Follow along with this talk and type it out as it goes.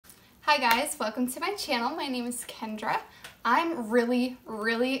Hi guys, welcome to my channel. My name is Kendra. I'm really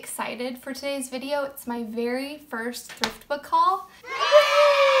excited for today's video. It's my very first thrift book haul.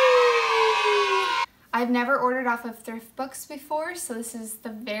 I've never ordered off of thrift books before, so this is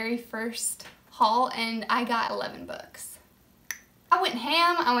the very first haul and I got 11 books. I went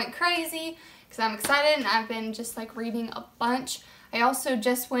ham, I went crazy because I'm excited and I've been just like reading a bunch. I also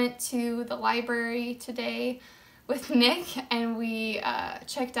just went to the library today with Nick and we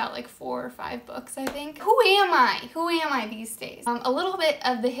checked out like 4 or 5 books, I think. Who am I? Who am I these days? A little bit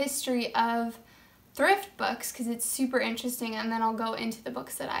of the history of thrift books because it's super interesting, and then I'll go into the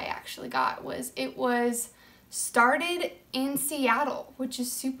books that I actually got. It was started in Seattle, which is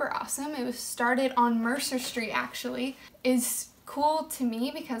super awesome. It was started on Mercer Street actually. Is cool to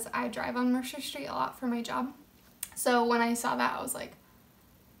me because I drive on Mercer Street a lot for my job. So when I saw that I was like,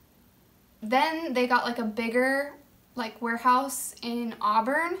 then they got like a bigger like warehouse in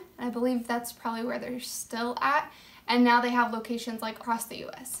Auburn, and I believe that's probably where they're still at, and now they have locations like across the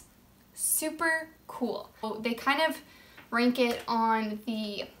US. Super cool. They kind of rank it on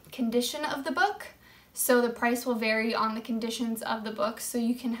the condition of the book, so the price will vary on the conditions of the book, so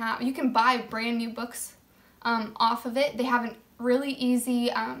you can buy brand new books off of it. They have a really easy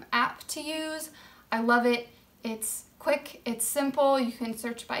app to use. I love it. It's quick, it's simple. You can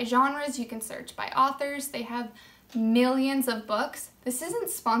search by genres, you can search by authors. They have millions of books. This isn't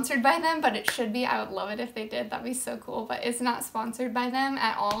sponsored by them, but it should be. I would love it if they did. That'd be so cool, but it's not sponsored by them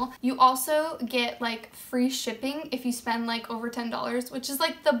at all. You also get like free shipping if you spend like over $10, which is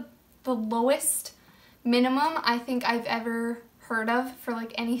like the lowest minimum I think I've ever heard of for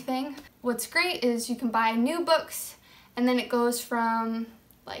like anything. What's great is you can buy new books and then it goes from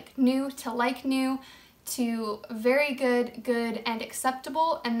like new to like new to very good, and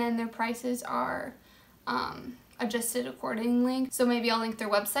acceptable, and then their prices are adjusted accordingly. So maybe I'll link their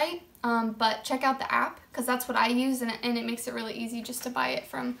website, but check out the app because that's what I use, and it makes it really easy just to buy it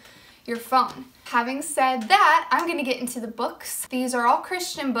from your phone. Having said that, I'm gonna get into the books. These are all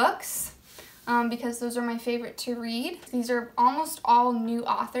Christian books because those are my favorite to read. These are almost all new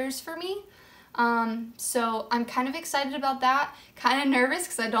authors for me. So I'm kind of excited about that, kind of nervous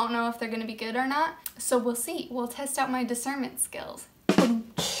because I don't know if they're going to be good or not. So we'll see. We'll test out my discernment skills.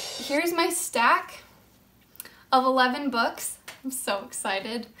 Here's my stack of 11 books. I'm so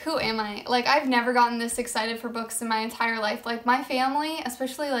excited. Who am I? Like, I've never gotten this excited for books in my entire life. Like, my family,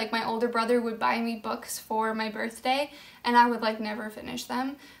 especially like my older brother, would buy me books for my birthday and I would like never finish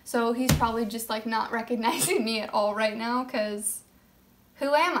them. So he's probably just like not recognizing me at all right now because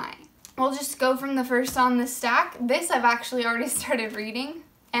who am I? We'll just go from the first on the stack. This I've actually already started reading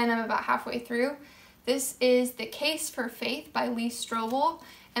and I'm about halfway through. This is The Case for Faith by Lee Strobel,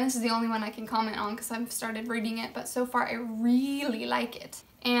 and this is the only one I can comment on because I've started reading it, but so far I really like it.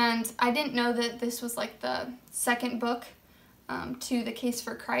 And I didn't know that this was like the second book to The Case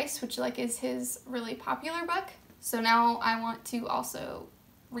for Christ, which like is his really popular book. So now I want to also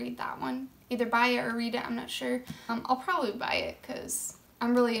read that one. Either buy it or read it, I'm not sure. I'll probably buy it because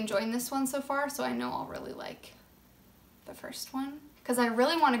I'm really enjoying this one so far, so I know I'll really like the first one. Because I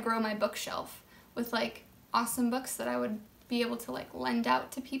really want to grow my bookshelf with like awesome books that I would be able to like lend out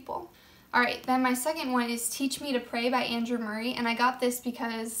to people. Alright, then my second one is Teach Me to Pray by Andrew Murray, and I got this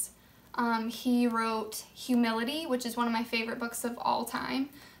because he wrote Humility, which is one of my favorite books of all time.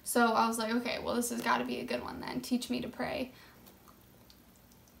 So I was like, okay, well this has got to be a good one then, Teach Me to Pray.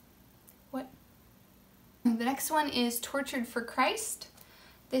 What? The next one is Tortured for Christ.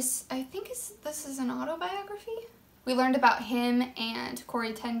 This, I think this is an autobiography. We learned about him and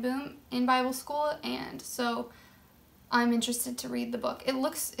Corrie ten Boom in Bible school, and so I'm interested to read the book.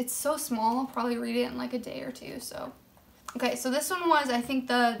 It's so small, I'll probably read it in like a day or two, so. Okay, so this one was, I think,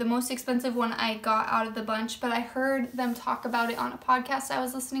 the most expensive one I got out of the bunch, but I heard them talk about it on a podcast I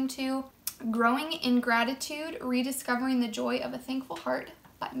was listening to. Growing in Gratitude, Rediscovering the Joy of a Thankful Heart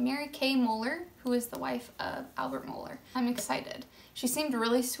by Mary Kay Moeller, who is the wife of Albert Moeller. I'm excited. She seemed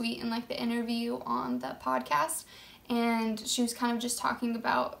really sweet in like the interview on the podcast, and she was kind of just talking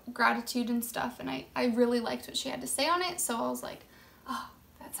about gratitude and stuff, and I really liked what she had to say on it, so I was like, oh,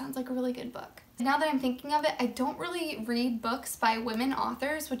 that sounds like a really good book. Now that I'm thinking of it, I don't really read books by women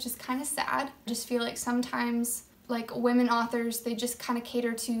authors, which is kind of sad. I just feel like sometimes like women authors, they just kind of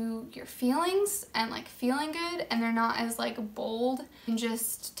cater to your feelings and like feeling good, and they're not as like bold and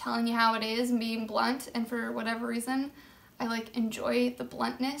just telling you how it is and being blunt, and for whatever reason I like enjoy the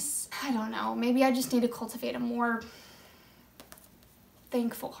bluntness. I don't know, maybe I just need to cultivate a more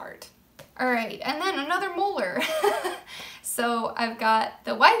thankful heart. Alright, and then another Moeller. So I've got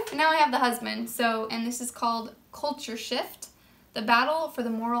the wife, now I have the husband. So, and this is called Culture Shift The Battle for the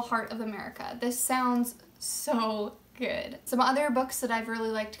Moral Heart of America. This sounds so good. Some other books that I've really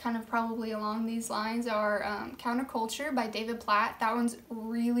liked kind of probably along these lines are Counterculture by David Platt. That one's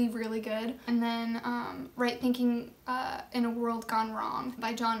really, really good. And then Right Thinking in a World Gone Wrong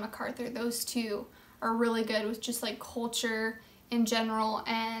by John MacArthur. Those two are really good with just like culture in general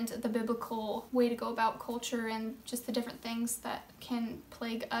and the biblical way to go about culture and just the different things that can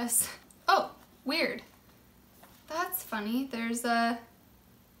plague us. Oh, weird. That's funny. There's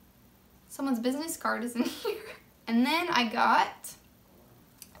someone's business card is in here. And then I got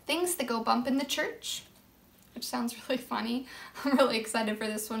Things That Go Bump in the Church, which sounds really funny. I'm really excited for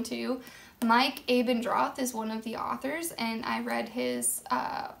this one too. Mike Abendroth is one of the authors, and I read his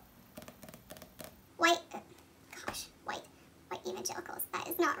white evangelicals. That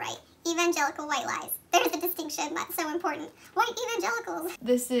is not right. Evangelical white lies. There's a distinction that's so important. White evangelicals.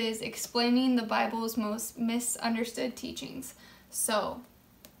 This is Explaining the Bible's Most Misunderstood Teachings. So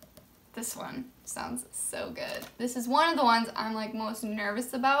this one sounds so good. This is one of the ones I'm like most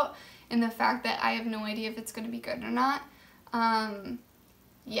nervous about, in the fact that I have no idea if it's going to be good or not.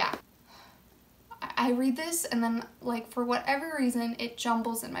 Yeah. I read this and then like for whatever reason it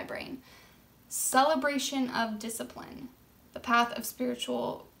jumbles in my brain. Celebration of Discipline. The Path of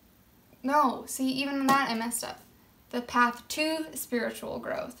Spiritual... No, see, even that I messed up. The Path to Spiritual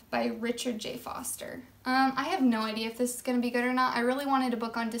Growth by Richard J. Foster. I have no idea if this is going to be good or not. I really wanted a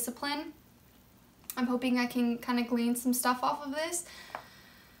book on discipline. I'm hoping I can kind of glean some stuff off of this.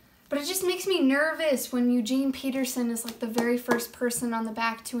 But it just makes me nervous when Eugene Peterson is like the very first person on the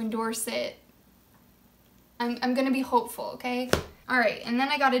back to endorse it. I'm going to be hopeful, okay? Alright, and then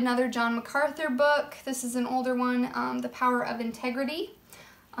I got another John MacArthur book. This is an older one, The Power of Integrity.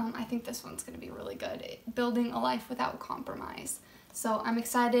 I think this one's going to be really good. Building a Life Without Compromise. So I'm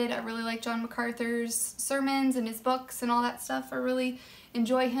excited. I really like John MacArthur's sermons and his books and all that stuff. I really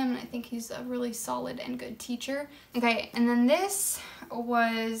enjoy him, and I think he's a really solid and good teacher. Okay, and then this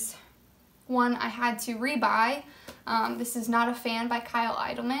was one I had to rebuy. This is Not a Fan by Kyle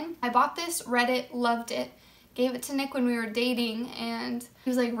Idleman. I bought this, read it, loved it. Gave it to Nick when we were dating, and he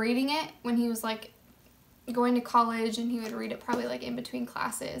was like reading it when he was like going to college, and he would read it probably like in between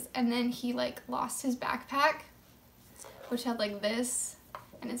classes, and then he like lost his backpack, which had like this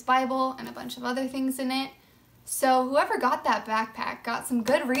and his Bible and a bunch of other things in it. So whoever got that backpack got some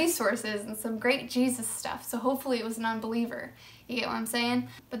good resources and some great Jesus stuff, so hopefully it was an unbeliever. You get what I'm saying?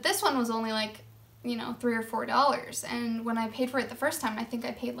 But this one was only like, you know, $3 or $4, and when I paid for it the first time, I think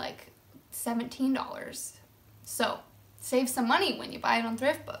I paid like $17. So save some money when you buy it on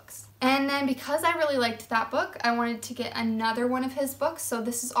Thrift Books. And then because I really liked that book, I wanted to get another one of his books. So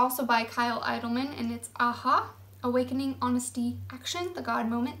this is also by Kyle Idleman, and it's Aha! Awakening Honesty Action, the God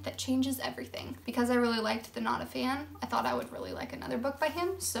Moment That Changes Everything. Because I really liked the Not a Fan, I thought I would really like another book by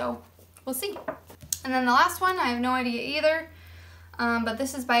him, so we'll see. And then the last one, I have no idea either, but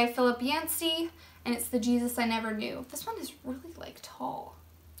this is by Philip Yancey, and it's The Jesus I Never Knew. This one is really like tall.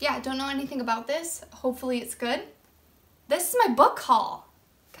 Yeah, I don't know anything about this. Hopefully it's good. This is my book haul.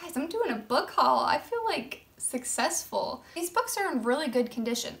 Guys, I'm doing a book haul. I feel like successful. These books are in really good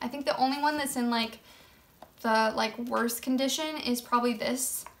condition. I think the only one that's in like the like worst condition is probably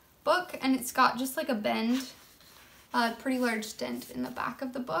this book, and it's got just like a bend, a pretty large dent in the back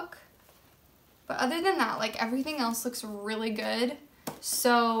of the book. But other than that, like everything else looks really good.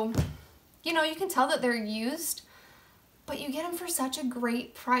 So, you know, you can tell that they're used, but you get them for such a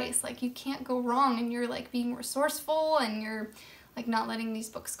great price. Like you can't go wrong, and you're like being resourceful, and you're like not letting these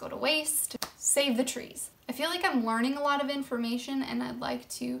books go to waste. Save the trees. I feel like I'm learning a lot of information, and I'd like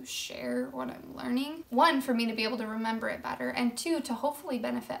to share what I'm learning. One, for me to be able to remember it better, and two, to hopefully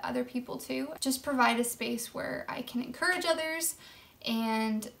benefit other people too. Just provide a space where I can encourage others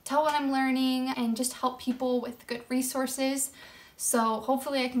and tell what I'm learning and just help people with good resources. So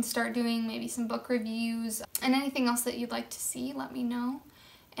hopefully I can start doing maybe some book reviews, and anything else that you'd like to see, let me know.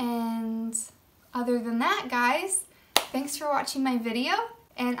 And other than that, guys, thanks for watching my video,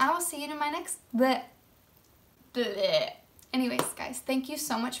 and I will see you in my next Anyways, guys, thank you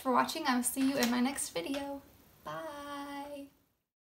so much for watching. I will see you in my next video.